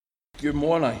Good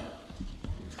morning.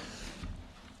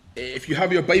 If you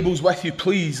have your Bibles with you,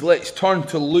 please, let's turn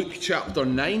to Luke chapter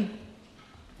 9.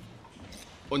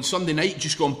 On Sunday night,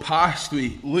 just gone past,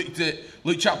 we looked at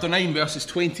Luke chapter 9, verses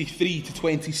 23 to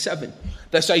 27.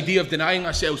 This idea of denying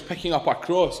ourselves, picking up our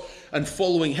cross, and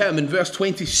following him. And verse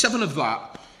 27 of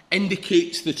that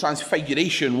indicates the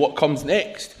transfiguration, what comes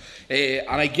next. And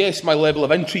I guess my level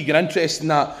of intrigue and interest in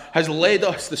that has led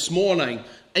us this morning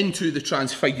into the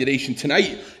transfiguration.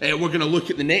 Tonight, we're going to look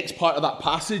at the next part of that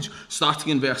passage,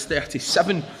 starting in verse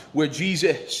 37, where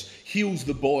Jesus heals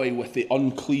the boy with the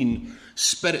unclean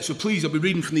spirit. So please, I'll be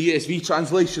reading from the ESV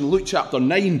translation, Luke chapter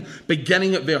 9,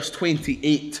 beginning at verse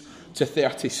 28 to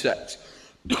 36.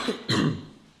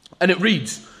 And it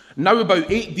reads, Now about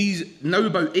 8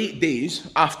 days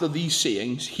after these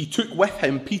sayings, he took with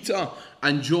him Peter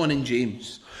and John and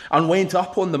James, and went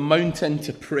up on the mountain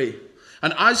to pray.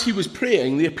 And as he was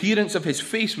praying, the appearance of his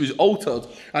face was altered,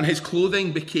 and his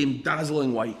clothing became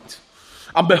dazzling white.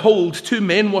 And behold, 2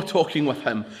 men were talking with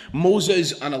him,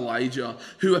 Moses and Elijah,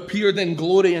 who appeared in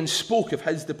glory and spoke of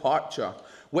his departure,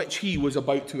 which he was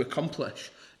about to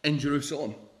accomplish in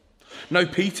Jerusalem. Now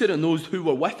Peter and those who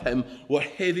were with him were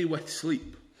heavy with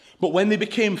sleep. But when they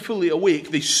became fully awake,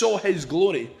 they saw his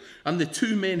glory and the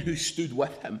 2 men who stood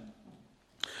with him.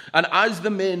 And as the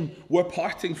men were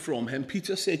parting from him,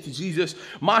 Peter said to Jesus,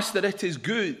 Master, it is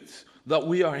good that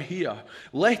we are here.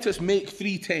 Let us make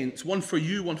 3 tents, one for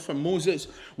you, one for Moses,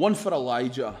 one for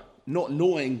Elijah, not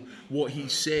knowing what he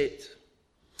said.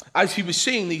 As he was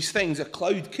saying these things, a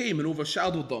cloud came and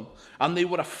overshadowed them, and they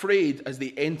were afraid as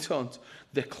they entered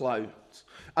the cloud.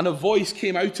 And a voice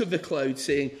came out of the cloud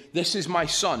saying, This is my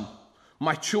son,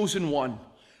 my chosen one.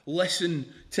 Listen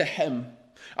to him.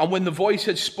 And when the voice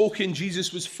had spoken,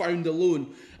 Jesus was found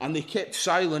alone, and they kept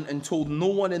silent and told no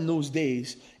one in those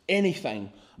days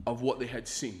anything of what they had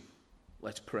seen.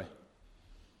 Let's pray.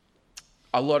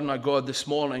 Our Lord and our God, this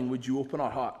morning, would you open our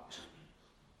hearts?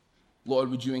 Lord,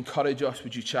 would you encourage us?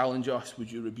 Would you challenge us?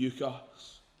 Would you rebuke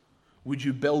us? Would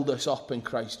you build us up in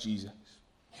Christ Jesus?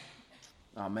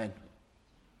 Amen.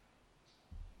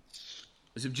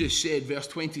 As I've just said, verse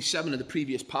 27 of the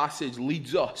previous passage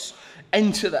leads us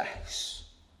into this.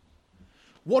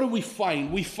 What do we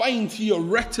find? We find here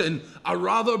written a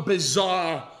rather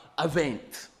bizarre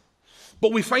event.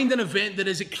 But we find an event that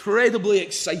is incredibly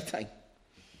exciting.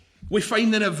 We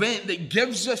find an event that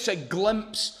gives us a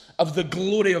glimpse of the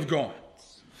glory of God.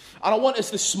 And I want us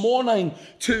this morning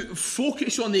to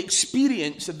focus on the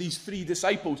experience of these 3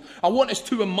 disciples. I want us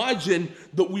to imagine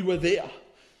that we were there.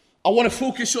 I want to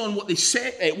focus on what they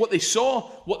said, what they saw,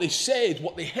 what they said,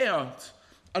 what they heard,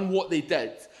 and what they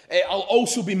did. I'll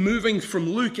also be moving from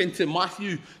Luke into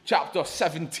Matthew chapter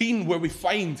 17, where we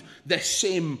find this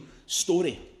same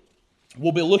story.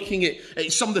 We'll be looking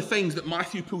at some of the things that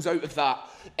Matthew pulls out of that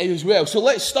as well. So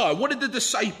let's start. What did the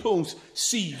disciples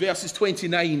see? Verses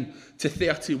 29 to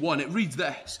 31. It reads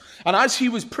this. And as he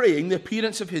was praying, the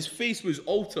appearance of his face was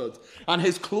altered, and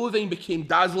his clothing became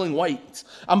dazzling white.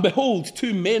 And behold,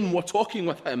 2 men were talking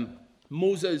with him,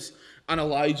 Moses and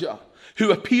Elijah,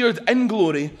 who appeared in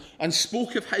glory and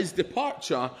spoke of his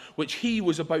departure, which he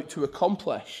was about to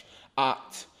accomplish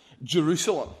at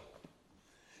Jerusalem.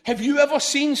 Have you ever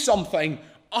seen something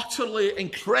utterly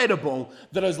incredible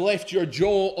that has left your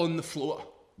jaw on the floor?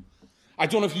 I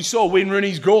don't know if you saw Wayne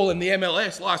Rooney's goal in the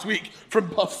MLS last week from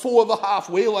before the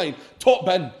halfway line. Top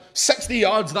bin, 60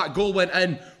 yards that goal went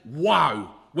in.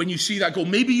 Wow, when you see that goal.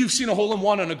 Maybe you've seen a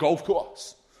hole-in-one on a golf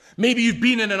course. Maybe you've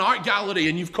been in an art gallery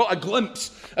and you've caught a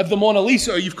glimpse of the Mona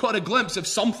Lisa, or you've caught a glimpse of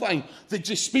something that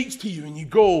just speaks to you and you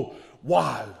go,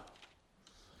 wow.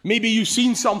 Maybe you've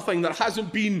seen something that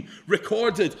hasn't been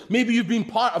recorded. Maybe you've been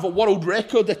part of a world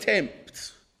record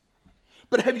attempt.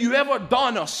 But have you ever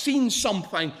done or seen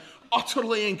something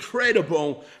utterly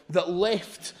incredible that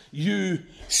left you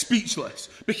speechless?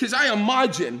 Because I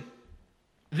imagine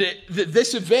that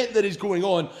this event that is going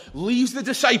on leaves the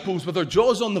disciples with their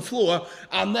jaws on the floor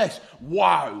and this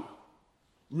wow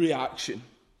reaction.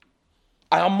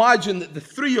 I imagine that the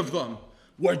 3 of them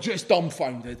were just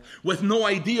dumbfounded with no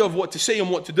idea of what to say and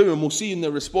what to do, and we'll see in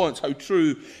their response how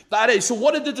true that is. So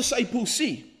what did the disciples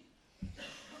see?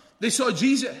 They saw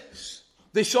Jesus.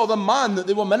 They saw the man that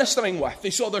they were ministering with. They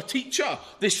saw their teacher.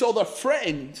 They saw their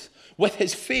friend with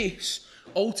his face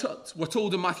altered. We're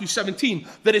told in Matthew 17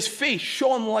 that his face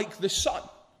shone like the sun.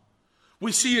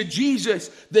 We see a Jesus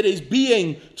that is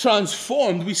being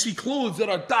transformed. We see clothes that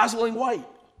are dazzling white.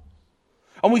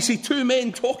 And we see 2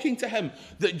 men talking to him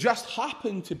that just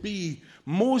happen to be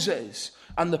Moses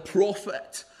and the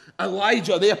prophet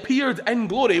Elijah. They appeared in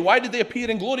glory. Why did they appear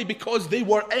in glory? Because they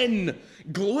were in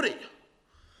glory.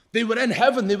 They were in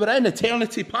heaven. They were in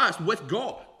eternity past with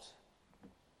God.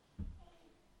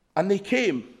 And they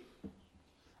came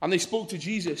and they spoke to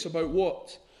Jesus about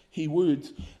what he would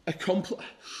accomplish.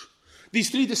 These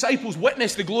three disciples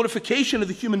witnessed the glorification of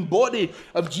the human body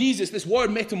of Jesus. This word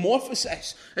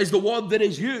metamorphosis is the word that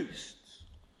is used.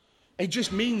 It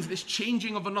just means this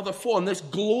changing of another form, this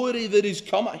glory that is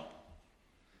coming.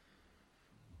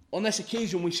 On this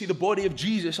occasion, we see the body of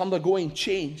Jesus undergoing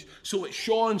change, so it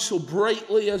shone so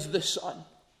brightly as the sun.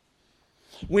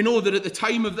 We know that at the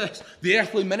time of this, the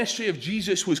earthly ministry of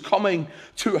Jesus was coming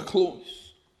to a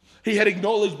close. He had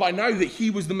acknowledged by now that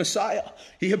he was the Messiah.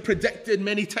 He had predicted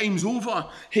many times over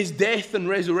his death and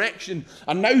resurrection.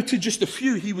 And now to just a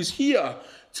few, he was here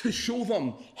to show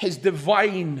them his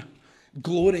divine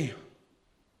glory.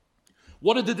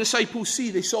 What did the disciples see?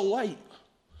 They saw light.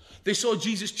 They saw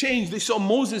Jesus change. They saw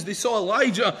Moses. They saw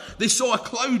Elijah. They saw a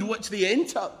cloud which they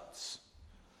entered.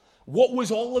 What was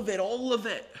all of it? All of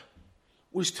it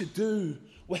was to do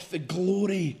with the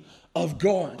glory of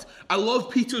God. I love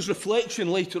Peter's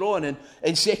reflection later on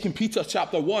in 2 Peter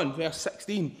chapter 1, verse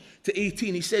 16 to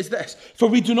 18. He says this, "For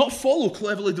we do not follow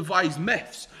cleverly devised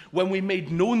myths when we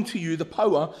made known to you the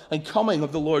power and coming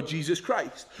of the Lord Jesus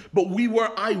Christ, but we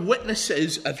were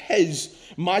eyewitnesses of his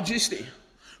majesty.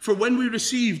 For when we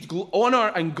received honor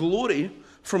and glory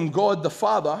from God the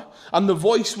Father, and the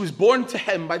voice was borne to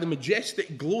him by the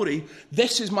majestic glory,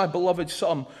 'This is my beloved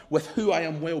Son, with whom I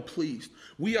am well pleased.'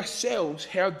 We ourselves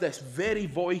heard this very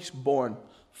voice borne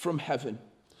from heaven,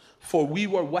 for we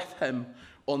were with him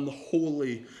on the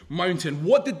holy mountain."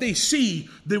 What did they see?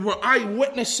 They were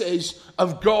eyewitnesses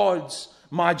of God's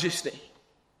majesty.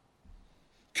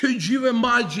 Could you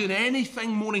imagine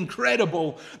anything more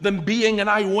incredible than being an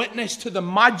eyewitness to the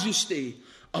majesty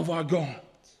of our God?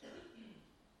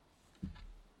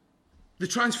 The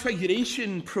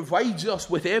Transfiguration provides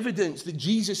us with evidence that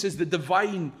Jesus is the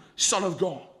divine Son of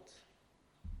God.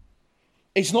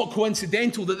 It's not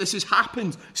coincidental that this has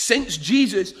happened since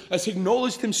Jesus has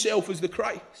acknowledged himself as the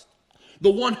Christ,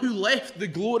 the one who left the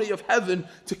glory of heaven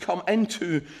to come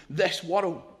into this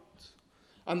world.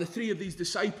 And the three of these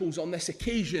disciples on this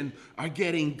occasion are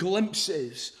getting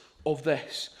glimpses of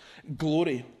this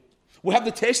glory. We have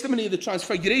the testimony of the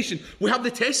Transfiguration. We have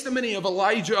the testimony of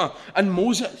Elijah and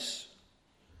Moses.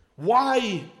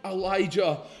 Why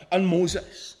Elijah and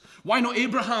Moses? Why not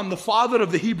Abraham, the father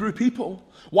of the Hebrew people?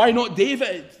 Why not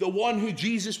David, the one who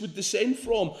Jesus would descend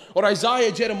from? Or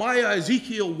Isaiah, Jeremiah,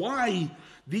 Ezekiel? Why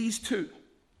these two?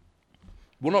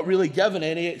 We're not really given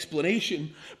any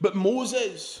explanation. But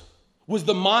Moses was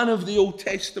the man of the Old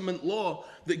Testament law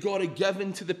that God had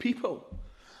given to the people.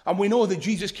 And we know that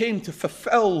Jesus came to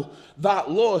fulfill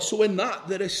that law. So in that,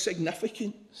 there is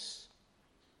significance.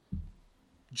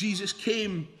 Jesus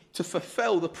came to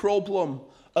fulfill the problem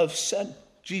of sin.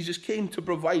 Jesus came to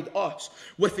provide us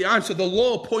with the answer. The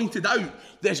law pointed out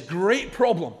this great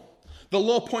problem. The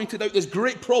law pointed out this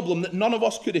great problem that none of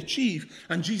us could achieve.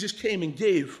 And Jesus came and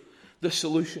gave the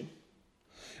solution.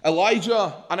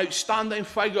 Elijah, an outstanding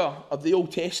figure of the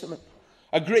Old Testament,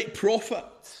 a great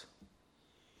prophet.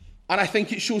 And I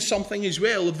think it shows something as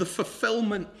well of the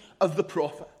fulfillment of the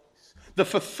prophets. The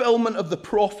fulfillment of the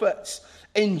prophets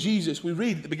in Jesus. We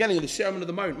read at the beginning of the Sermon on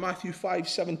the Mount, Matthew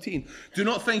 5:17. "Do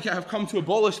not think I have come to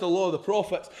abolish the law of the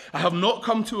prophets. I have not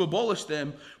come to abolish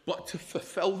them, but to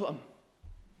fulfill them."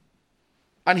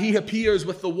 And he appears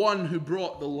with the one who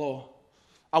brought the law,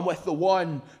 and with the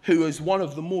one who is one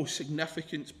of the most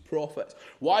significant prophets.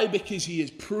 Why? Because he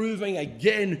is proving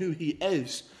again who he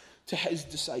is to his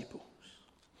disciples.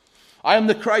 "I am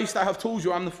the Christ, I have told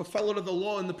you. I am the fulfiller of the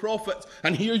law and the prophets.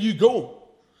 And here you go.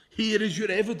 Here is your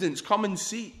evidence. Come and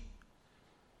see."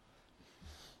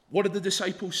 What did the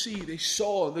disciples see? They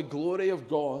saw the glory of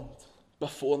God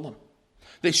before them.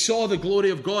 They saw the glory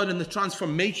of God in the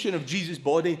transformation of Jesus'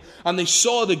 body, and they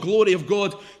saw the glory of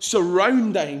God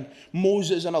surrounding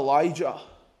Moses and Elijah.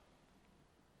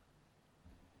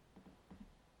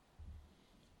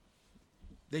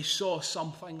 They saw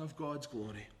something of God's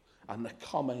glory and the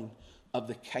coming of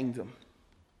the kingdom.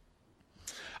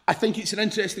 I think it's an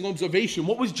interesting observation.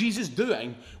 What was Jesus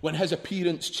doing when his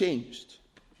appearance changed?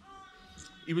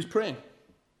 He was praying.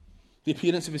 The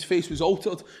appearance of his face was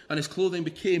altered and his clothing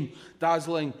became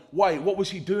dazzling white. What was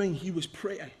he doing? He was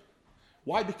praying.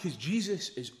 Why? Because Jesus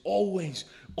is always,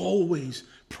 always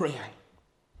praying.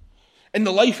 In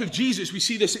the life of Jesus, we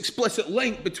see this explicit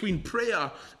link between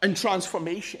prayer and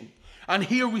transformation. And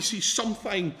here we see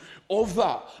something of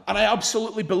that. And I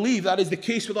absolutely believe that is the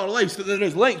case with our lives, that there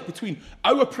is link between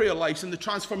our prayer lives and the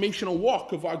transformational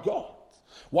work of our God.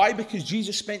 Why? Because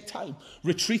Jesus spent time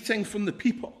retreating from the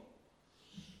people,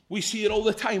 We see it all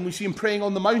the time. We see him praying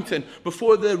on the mountain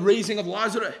before the raising of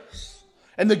Lazarus.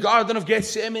 In the Garden of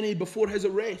Gethsemane before his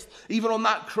arrest. Even on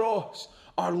that cross,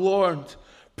 our Lord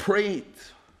prayed.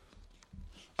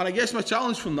 And I guess my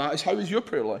challenge from that is, how is your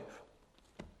prayer life?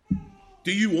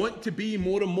 Do you want to be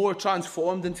more and more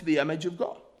transformed into the image of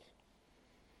God?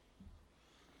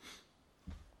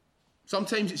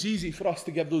 Sometimes it's easy for us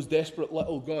to give those desperate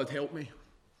little, God help me.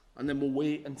 And then we'll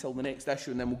wait until the next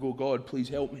issue and then we'll go, God, please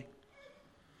help me.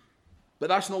 But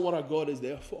that's not what our God is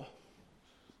there for.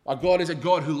 Our God is a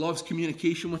God who loves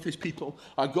communication with his people.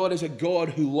 Our God is a God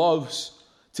who loves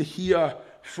to hear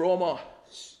from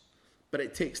us. But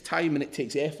it takes time and it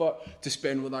takes effort to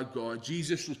spend with our God.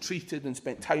 Jesus retreated and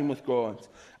spent time with God,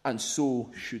 and so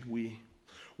should we.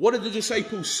 What did the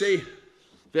disciples say?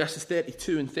 Verses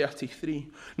 32 and 33.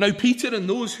 Now Peter and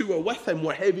those who were with him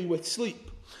were heavy with sleep.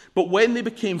 But when they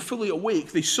became fully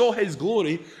awake, they saw his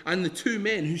glory and the two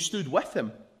men who stood with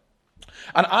him.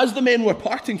 And as the men were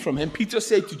parting from him, Peter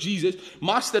said to Jesus,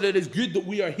 Master, it is good that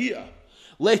we are here.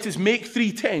 Let us make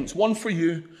 3 tents, one for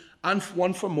you, and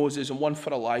one for Moses, and one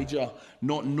for Elijah,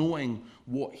 not knowing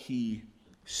what he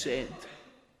said.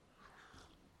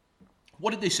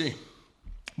 What did they say?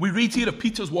 We read here of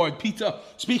Peter's word, Peter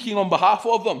speaking on behalf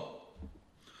of them.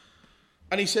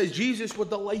 And he says, Jesus, we're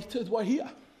delighted we're here.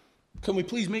 Can we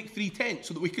please make 3 tents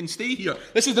so that we can stay here?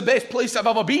 This is the best place I've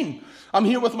ever been. I'm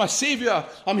here with my Savior.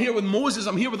 I'm here with Moses.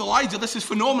 I'm here with Elijah. This is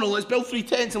phenomenal. Let's build 3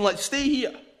 tents and let's stay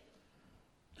here.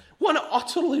 What an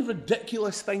utterly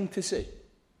ridiculous thing to say.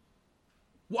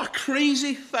 What a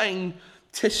crazy thing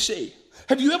to say.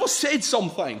 Have you ever said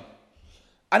something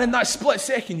and in that split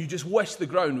second you just wish the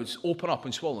ground would open up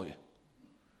and swallow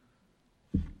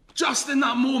you? Just in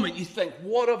that moment you think,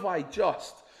 what have I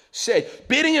just said?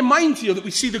 Bearing in mind here that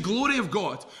we see the glory of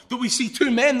God, that we see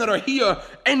 2 men that are here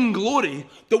in glory,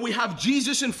 that we have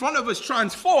Jesus in front of us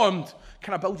transformed.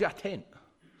 Can I build you a tent?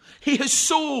 He has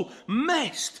so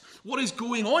missed what is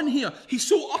going on here. He's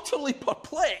so utterly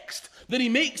perplexed that he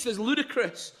makes this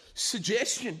ludicrous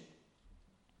suggestion.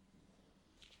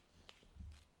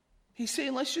 He's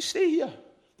saying, let's just stay here.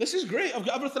 This is great. I've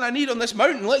got everything I need on this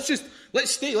mountain. Let's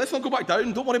stay. Let's not go back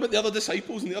down. Don't worry about the other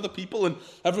disciples and the other people and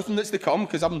everything that's to come,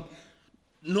 because I'm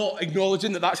not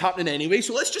acknowledging that that's happening anyway.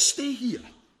 So let's just stay here.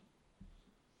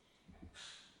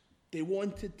 They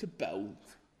wanted to build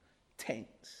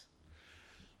tents.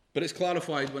 But it's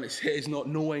clarified when it says not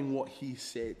knowing what he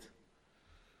said.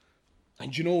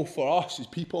 And you know, for us as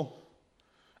people,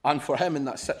 and for him in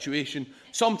that situation,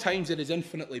 sometimes it is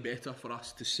infinitely better for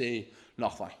us to say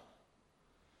nothing.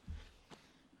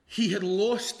 He had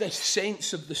lost this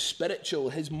sense of the spiritual.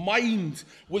 His mind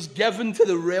was given to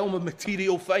the realm of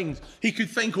material things. He could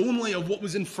think only of what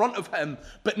was in front of him,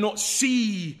 but not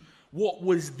see what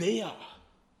was there.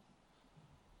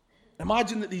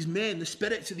 Imagine that these men, the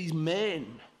spirits of these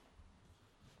men,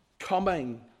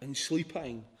 coming and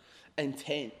sleeping in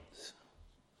tents.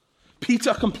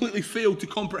 Peter completely failed to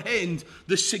comprehend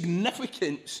the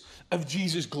significance of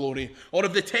Jesus' glory, or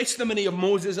of the testimony of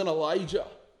Moses and Elijah.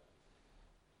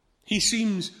 He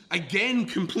seems again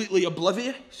completely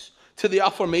oblivious to the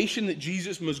affirmation that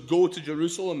Jesus must go to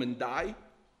Jerusalem and die.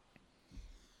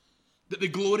 That the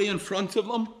glory in front of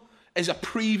them is a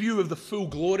preview of the full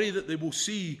glory that they will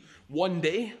see one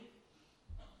day.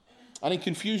 And in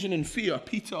confusion and fear,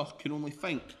 Peter can only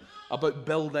think about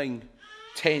building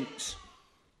tents.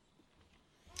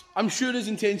 I'm sure his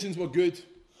intentions were good.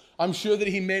 I'm sure that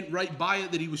he meant right by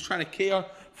it, that he was trying to care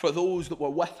for those that were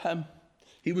with him.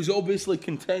 He was obviously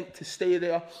content to stay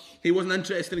there. He wasn't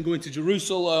interested in going to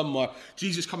Jerusalem or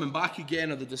Jesus coming back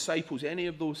again or the disciples, any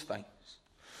of those things.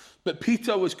 But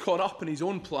Peter was caught up in his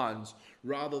own plans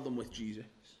rather than with Jesus.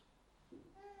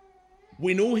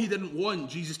 We know he didn't want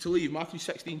Jesus to leave. Matthew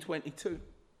 16:22.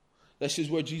 This is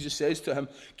where Jesus says to him,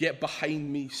 "Get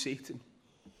behind me, Satan."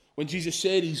 When Jesus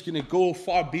said he's going to go,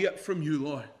 "Far be it from you,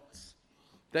 Lord.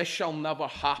 This shall never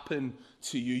happen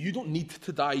to you. You don't need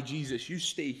to die, Jesus. You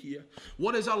stay here."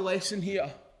 What is our lesson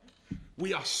here?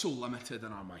 We are so limited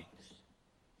in our minds.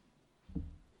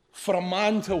 For a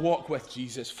man to walk with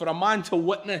Jesus, for a man to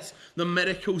witness the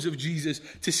miracles of Jesus,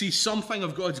 to see something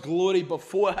of God's glory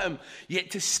before him,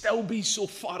 yet to still be so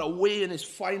far away in his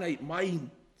finite mind.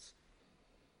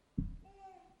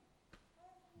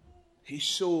 He's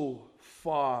so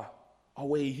far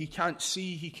away. He can't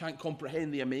see, he can't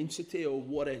comprehend the immensity of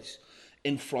what is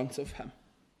in front of him.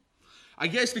 I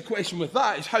guess the question with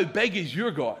that is, how big is your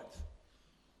God?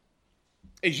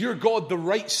 Is your God the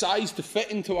right size to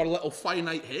fit into our little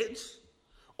finite heads?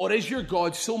 Or is your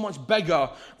God so much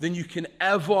bigger than you can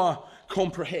ever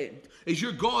comprehend? Is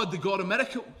your God the God of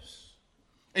miracles?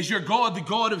 Is your God the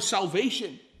God of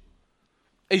salvation?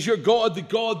 Is your God the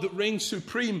God that reigns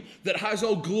supreme, that has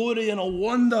all glory and all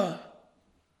wonder?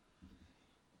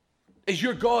 Is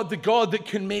your God the God that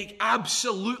can make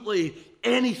absolutely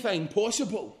anything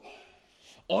possible?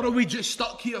 Or are we just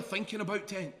stuck here thinking about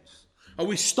tents? Are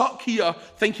we stuck here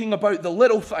thinking about the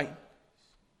little things,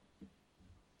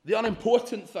 the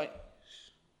unimportant things?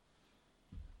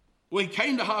 We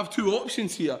kind of have two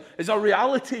options here. Is our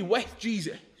reality with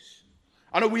Jesus?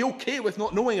 And are we okay with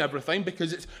not knowing everything,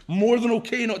 because it's more than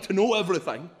okay not to know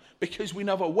everything, because we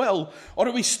never will? Or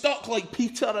are we stuck like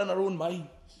Peter in our own minds?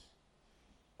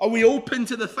 Are we open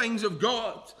to the things of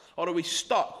God, or are we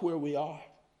stuck where we are?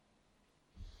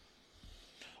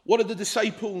 What did the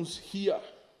disciples hear?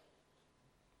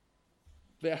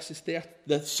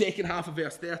 The second half of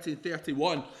verse 30 and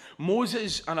 31.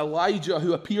 Moses and Elijah,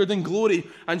 who appeared in glory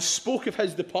and spoke of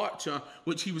his departure,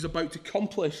 which he was about to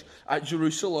accomplish at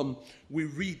Jerusalem, we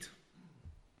read.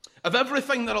 Of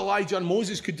everything that Elijah and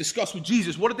Moses could discuss with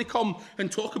Jesus, what did they come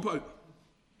and talk about?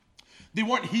 They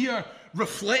weren't here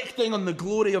reflecting on the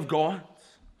glory of God,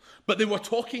 but they were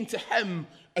talking to him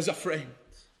as a friend.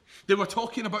 They were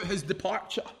talking about his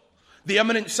departure, the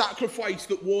imminent sacrifice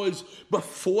that was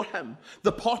before him,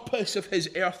 the purpose of his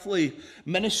earthly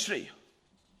ministry,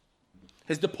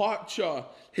 his departure,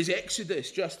 his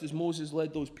exodus, just as Moses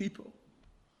led those people.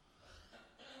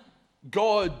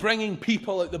 God bringing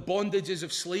people out the bondages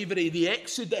of slavery, the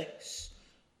exodus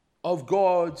of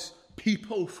God's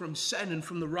people from sin and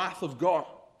from the wrath of God.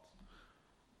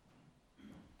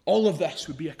 All of this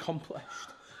would be accomplished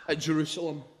at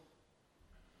Jerusalem.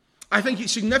 I think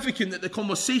it's significant that the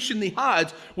conversation they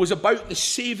had was about the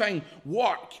saving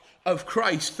work of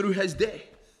Christ through his death,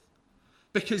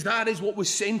 because that is what was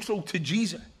central to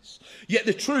Jesus. Yet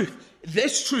this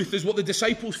truth is what the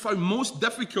disciples found most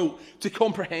difficult to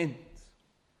comprehend.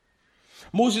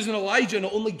 Moses and Elijah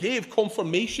not only gave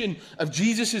confirmation of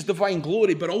Jesus' divine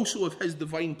glory, but also of his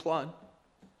divine plan.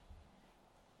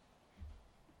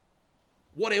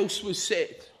 What else was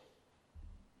said?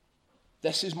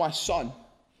 This is my son,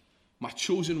 my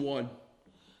chosen one.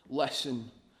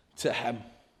 Listen to him.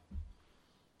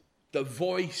 The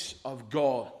voice of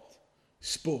God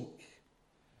spoke.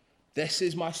 This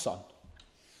is my son,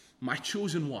 my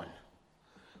chosen one.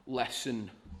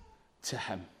 Listen to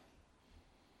him.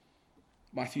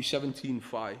 Matthew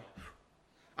 17:5.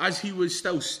 As he was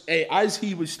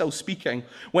still speaking,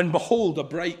 when behold, a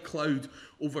bright cloud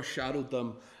overshadowed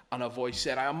them, and a voice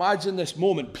said, I imagine this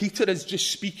moment, Peter is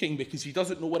just speaking because he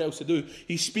doesn't know what else to do.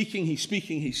 He's speaking,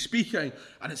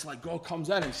 and it's like God comes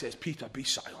in and says, Peter, be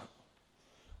silent.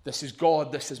 This is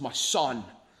God, this is my son.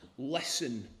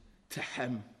 Listen to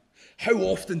him. How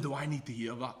often do I need to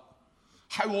hear that?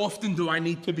 How often do I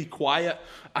need to be quiet,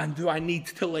 and do I need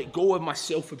to let go of my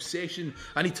self-obsession?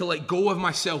 I need to let go of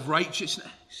my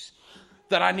self-righteousness.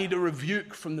 That I need a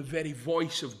rebuke from the very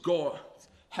voice of God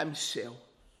himself.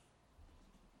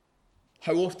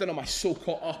 How often am I so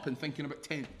caught up in thinking about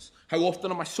tents? How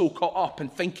often am I so caught up in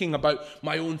thinking about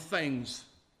my own things?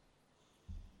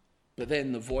 But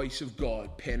then the voice of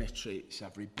God penetrates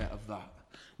every bit of that.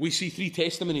 We see three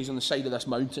testimonies on the side of this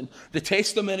mountain. The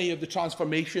testimony of the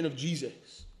transformation of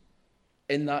Jesus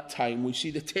in that time. We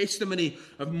see the testimony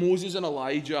of Moses and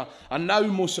Elijah. And now,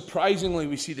 most surprisingly,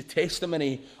 we see the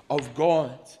testimony of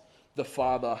God the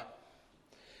Father.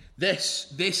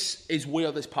 This is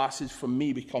where this passage for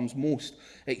me becomes most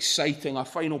exciting. Our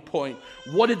final point.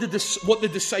 What the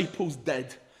disciples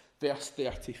did. Verse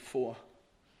 34.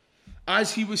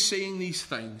 As he was saying these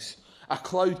things, a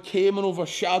cloud came and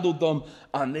overshadowed them,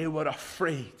 and they were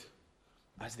afraid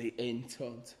as they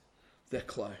entered the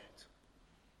cloud.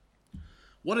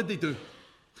 What did they do?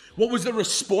 What was the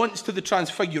response to the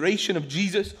transfiguration of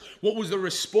Jesus? What was the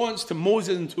response to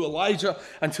Moses and to Elijah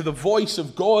and to the voice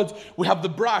of God? We have the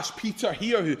brash Peter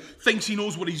here who thinks he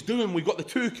knows what he's doing. We've got the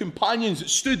two companions that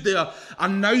stood there,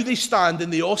 and now they stand in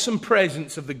the awesome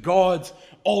presence of the God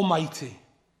Almighty.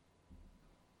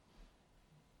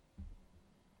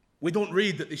 We don't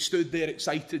read that they stood there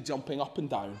excited, jumping up and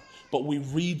down, but we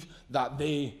read that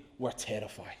they were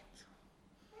terrified.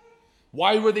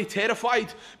 Why were they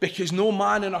terrified? Because no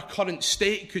man in our current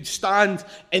state could stand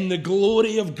in the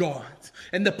glory of God,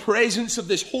 in the presence of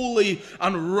this holy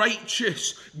and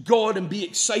righteous God, and be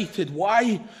excited.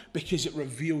 Why? Because it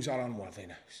reveals our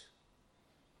unworthiness.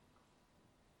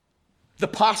 The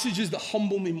passages that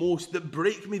humble me most, that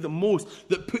break me the most,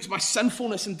 that puts my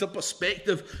sinfulness into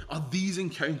perspective are these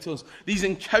encounters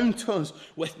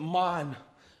with man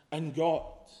and God.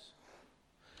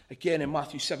 Again in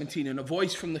Matthew 17, and a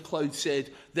voice from the cloud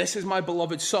said, "This is my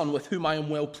beloved Son, with whom I am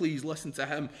well pleased. Listen to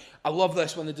him." I love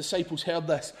this. When the disciples heard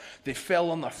this, they fell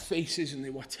on their faces and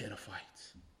they were terrified.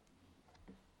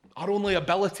 Our only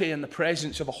ability in the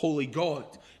presence of a holy God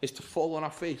is to fall on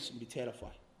our face and be terrified.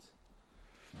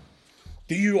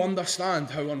 Do you understand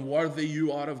how unworthy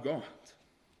you are of God?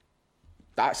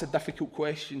 That's a difficult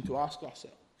question to ask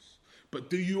ourselves. But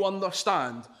do you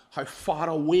understand how far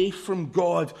away from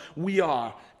God we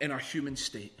are in our human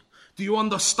state? Do you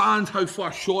understand how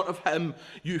far short of Him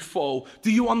you fall?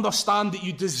 Do you understand that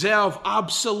you deserve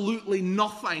absolutely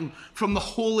nothing from the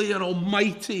holy and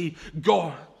almighty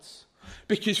God?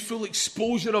 Because full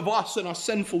exposure of us in our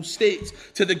sinful states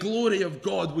to the glory of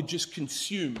God would just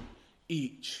consume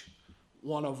each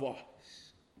one of us.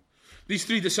 These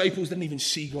three disciples didn't even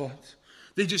see God.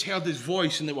 They just heard His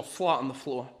voice and they were flat on the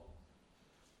floor.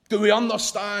 Do we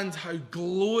understand how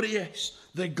glorious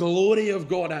the glory of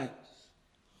God is?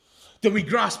 Do we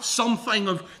grasp something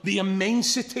of the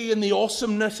immensity and the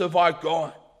awesomeness of our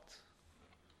God?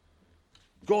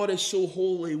 God is so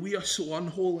holy. We are so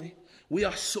unholy. We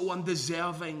are so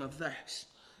undeserving of this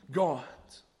God.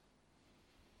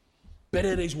 But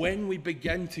it is when we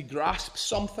begin to grasp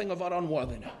something of our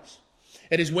unworthiness,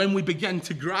 it is when we begin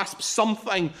to grasp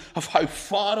something of how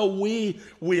far away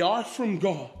we are from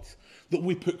God, that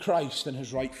we put Christ in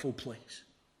His rightful place.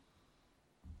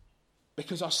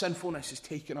 Because our sinfulness has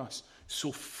taken us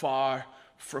so far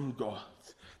from God.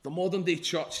 The modern day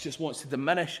church just wants to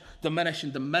diminish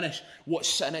what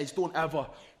sin is. Don't ever,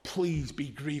 please, be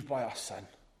grieved by our sin.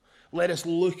 Let us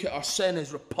look at our sin,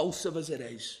 as repulsive as it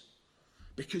is,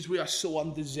 because we are so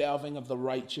undeserving of the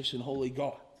righteous and holy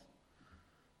God,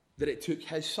 that it took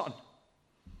His Son,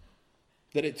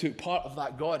 that it took part of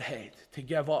that Godhead to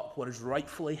give up what is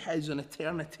rightfully His in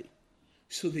eternity,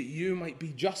 so that you might be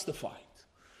justified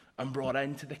and brought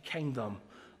into the kingdom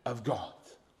of God.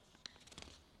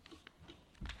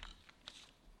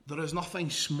 There is nothing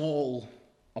small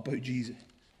about Jesus.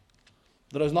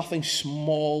 There is nothing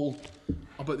small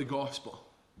about the gospel.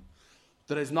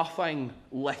 There is nothing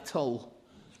little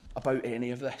about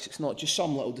any of this. It's not just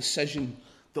some little decision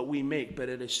that we make, but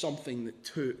it is something that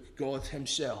took God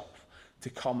Himself to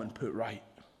come and put right.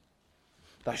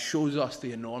 That shows us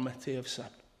the enormity of sin.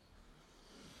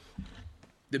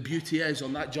 The beauty is,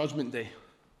 on that judgment day,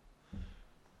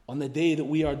 on the day that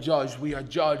we are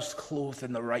judged clothed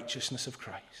in the righteousness of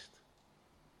Christ.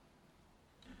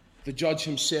 The judge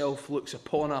Himself looks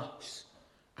upon us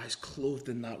as clothed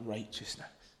in that righteousness.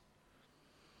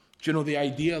 Do you know, the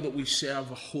idea that we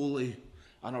serve a holy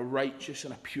and a righteous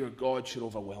and a pure God should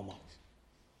overwhelm us.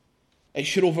 It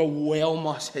should overwhelm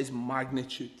us, His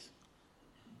magnitude.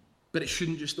 But it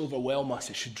shouldn't just overwhelm us,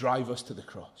 it should drive us to the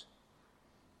cross.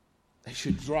 It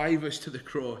should drive us to the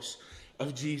cross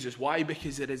of Jesus. Why?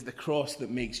 Because it is the cross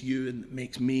that makes you and that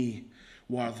makes me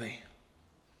worthy.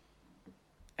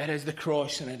 It is the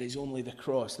cross, and it is only the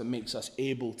cross that makes us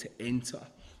able to enter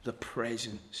the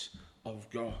presence of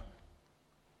God.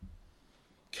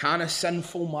 Can a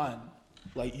sinful man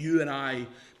like you and I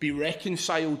be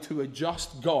reconciled to a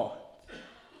just God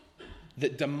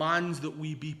that demands that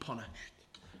we be punished?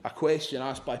 A question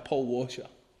asked by Paul Washer.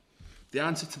 The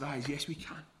answer to that is yes, we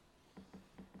can.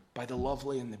 By the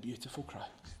lovely and the beautiful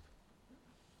Christ.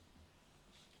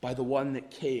 By the one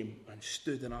that came and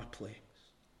stood in our place.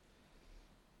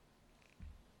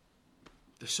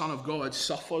 The Son of God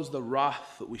suffers the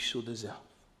wrath that we so deserve.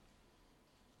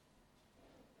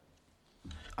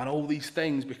 And all these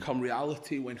things become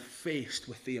reality when faced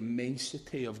with the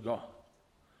immensity of God.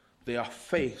 They are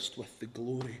faced with the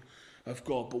glory of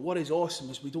God. But what is awesome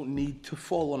is we don't need to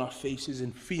fall on our faces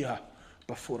in fear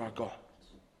before our God.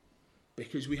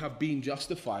 Because we have been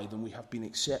justified and we have been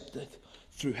accepted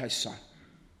through His Son.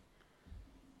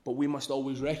 But we must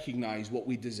always recognize what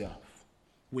we deserve.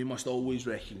 We must always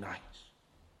recognize.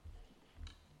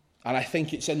 And I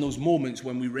think it's in those moments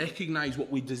when we recognize what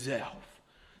we deserve,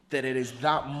 that it is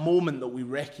that moment that we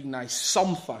recognize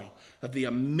something of the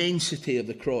immensity of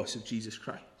the cross of Jesus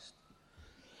Christ.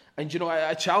 And you know,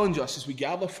 I challenge us as we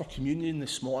gather for communion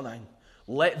this morning,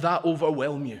 let that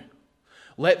overwhelm you.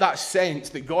 Let that sense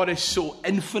that God is so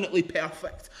infinitely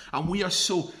perfect and we are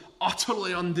so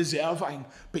utterly undeserving,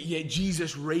 but yet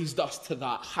Jesus raised us to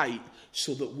that height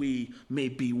so that we may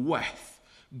be with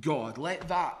God. Let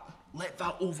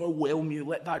that overwhelm you.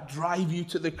 Let that drive you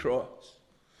to the cross.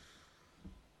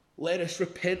 Let us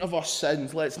repent of our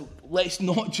sins. Let's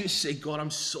not just say, God, I'm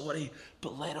sorry,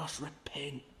 but let us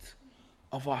repent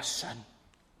of our sin.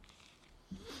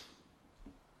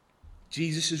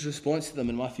 Jesus' response to them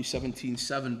in Matthew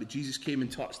 17:7, but Jesus came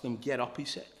and touched them. Get up, He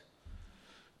said.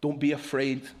 Don't be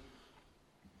afraid.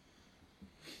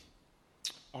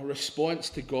 Our response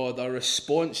to God, our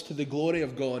response to the glory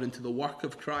of God and to the work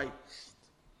of Christ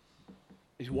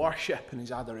is worship and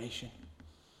His adoration.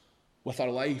 with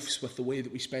our lives, with the way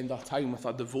that we spend our time, with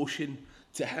our devotion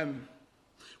to him?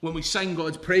 When we sing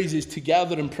God's praises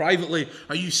together and privately,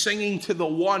 are you singing to the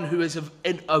one who is of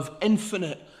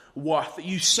infinite worth? Are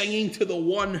you singing to the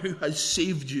one who has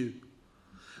saved you?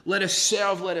 Let us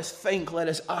serve, let us think, let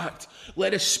us act,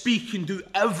 let us speak and do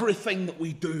everything that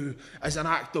we do as an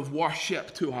act of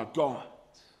worship to our God.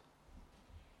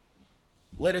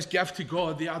 Let us give to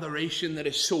God the adoration that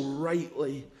is so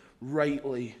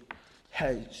rightly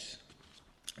his.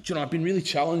 Do you know, I've been really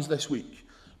challenged this week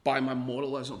by my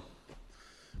moralism,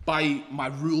 by my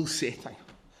rule setting.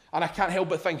 And I can't help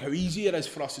but think how easy it is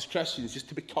for us as Christians just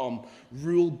to become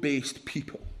rule-based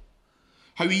people.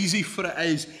 How easy for it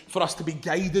is for us to be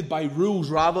guided by rules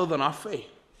rather than our faith.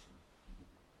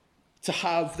 To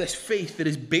have this faith that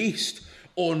is based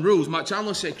on rules. Matt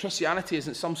Chandler said Christianity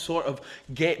isn't some sort of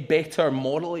get better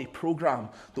morally program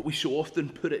that we so often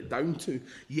put it down to.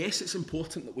 Yes, it's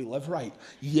important that we live right.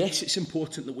 Yes, it's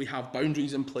important that we have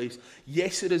boundaries in place.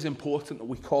 Yes, it is important that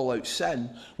we call out sin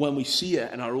when we see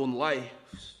it in our own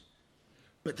lives.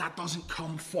 But that doesn't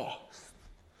come first.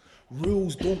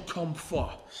 Rules don't come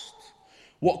first.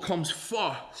 What comes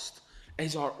first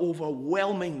is our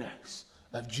overwhelmingness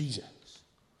of Jesus.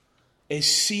 Is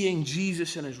seeing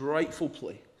Jesus in his rightful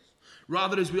place.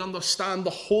 Rather, as we understand the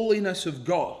holiness of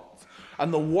God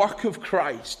and the work of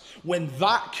Christ, when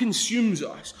that consumes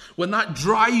us, when that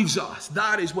drives us,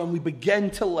 that is when we begin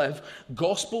to live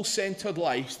gospel-centered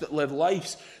lives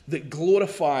that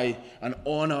glorify and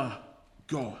honor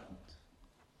God.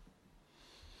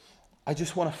 I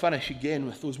just want to finish again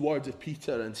with those words of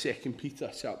Peter in 2 Peter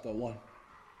chapter 1.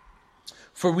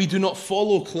 For we do not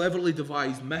follow cleverly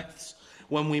devised myths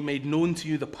when we made known to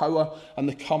you the power and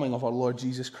the coming of our Lord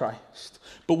Jesus Christ.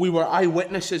 But we were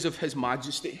eyewitnesses of his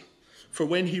majesty. For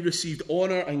when he received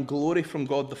honor and glory from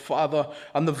God the Father,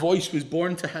 and the voice was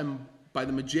borne to him by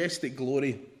the majestic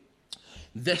glory,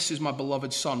 "This is my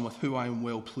beloved Son, with whom I am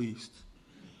well pleased."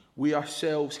 We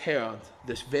ourselves heard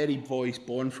this very voice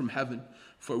borne from heaven,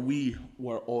 for we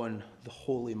were on the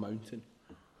holy mountain.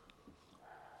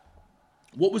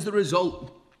 What was the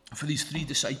result for these three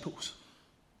disciples?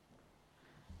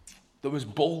 There was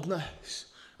boldness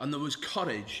and there was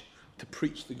courage to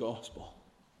preach the gospel.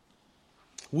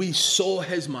 We saw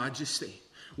his majesty.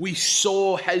 We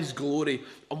saw his glory.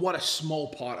 And what a small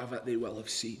part of it they will have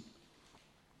seen.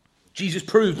 Jesus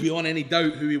proved beyond any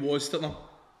doubt who he was to them.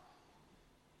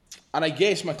 And I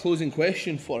guess my closing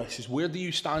question for us is, where do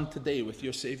you stand today with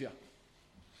your Saviour?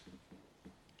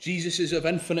 Jesus is of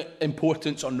infinite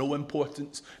importance or no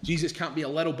importance. Jesus can't be a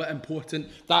little bit important.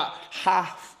 That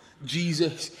half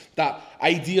Jesus, that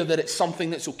idea that it's something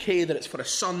that's okay, that it's for a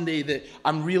Sunday, that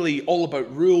I'm really all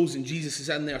about rules and Jesus is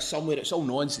in there somewhere, it's all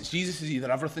nonsense. Jesus is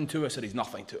either everything to us or he's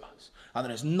nothing to us. And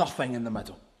there is nothing in the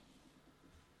middle.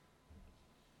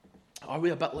 Are we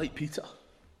a bit like Peter?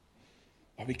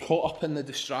 Are we caught up in the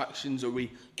distractions? Are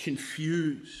we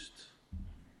confused?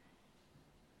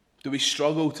 Do we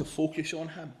struggle to focus on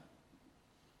him?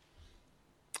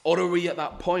 Or are we at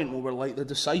that point where we're like the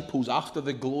disciples after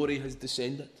the glory has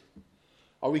descended?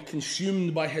 Are we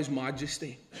consumed by his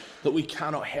majesty that we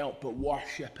cannot help but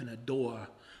worship and adore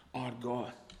our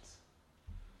God?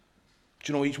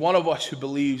 Do you know, each one of us who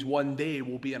believes one day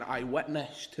will be an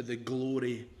eyewitness to the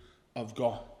glory of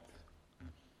God.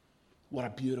 What a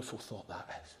beautiful thought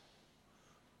that is.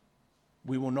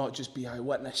 We will not just be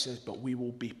eyewitnesses, but we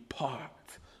will be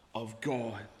part of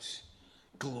God's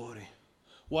glory.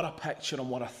 What a picture and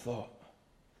what a thought.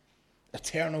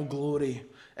 Eternal glory,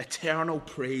 eternal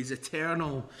praise,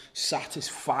 eternal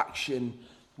satisfaction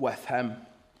with him.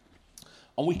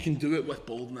 And we can do it with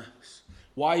boldness.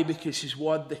 Why? Because his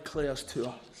word declares to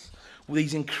us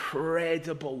these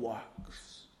incredible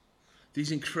works,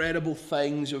 these incredible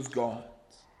things of God.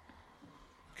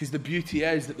 Because the beauty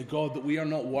is that the God that we are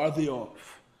not worthy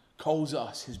of calls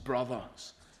us his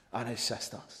brothers and his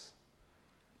sisters.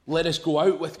 Let us go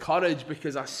out with courage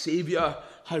because our Saviour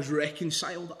has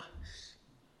reconciled us.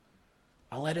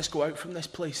 And let us go out from this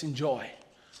place in joy,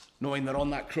 knowing that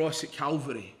on that cross at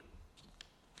Calvary,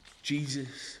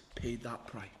 Jesus paid that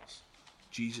price.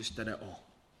 Jesus did it all.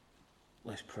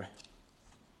 Let's pray.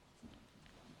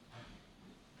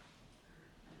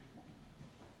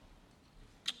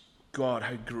 God,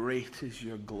 how great is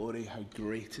your glory, how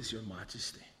great is your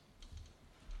majesty.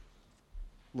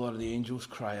 Lord, the angels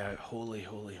cry out, holy,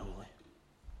 holy, holy.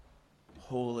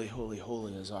 Holy, holy,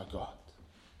 holy is our God.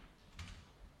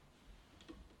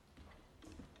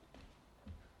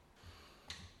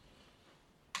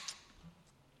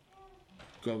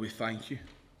 God, we thank you.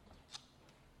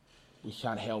 We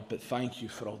can't help but thank you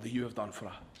for all that you have done for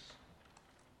us.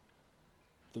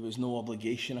 There was no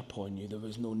obligation upon you. There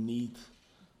was no need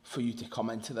for you to come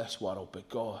into this world. But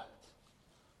God,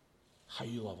 how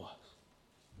you love us.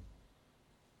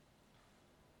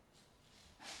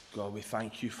 God, we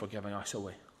thank you for giving us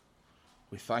away.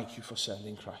 We thank you for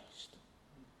sending Christ.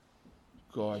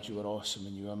 God, you are awesome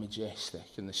and you are majestic.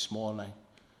 And this morning,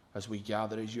 as we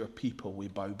gather as your people, we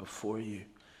bow before you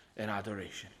in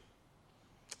adoration.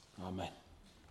 Amen.